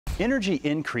Energy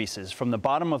increases from the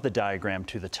bottom of the diagram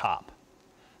to the top.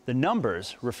 The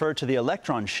numbers refer to the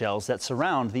electron shells that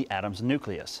surround the atom's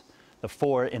nucleus. The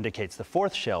 4 indicates the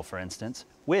fourth shell, for instance,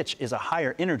 which is a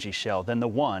higher energy shell than the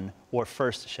 1 or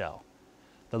first shell.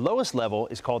 The lowest level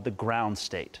is called the ground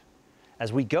state.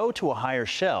 As we go to a higher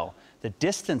shell, the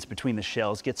distance between the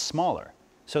shells gets smaller.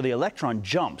 So the electron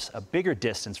jumps a bigger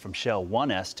distance from shell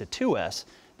 1s to 2s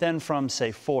than from,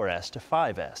 say, 4s to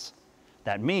 5s.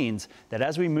 That means that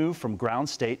as we move from ground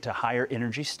state to higher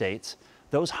energy states,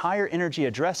 those higher energy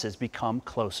addresses become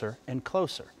closer and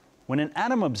closer. When an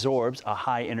atom absorbs a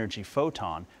high energy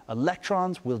photon,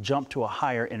 electrons will jump to a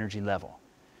higher energy level.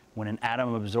 When an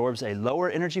atom absorbs a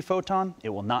lower energy photon, it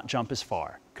will not jump as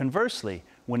far. Conversely,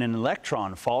 when an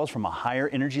electron falls from a higher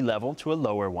energy level to a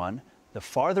lower one, the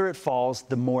farther it falls,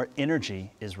 the more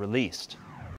energy is released.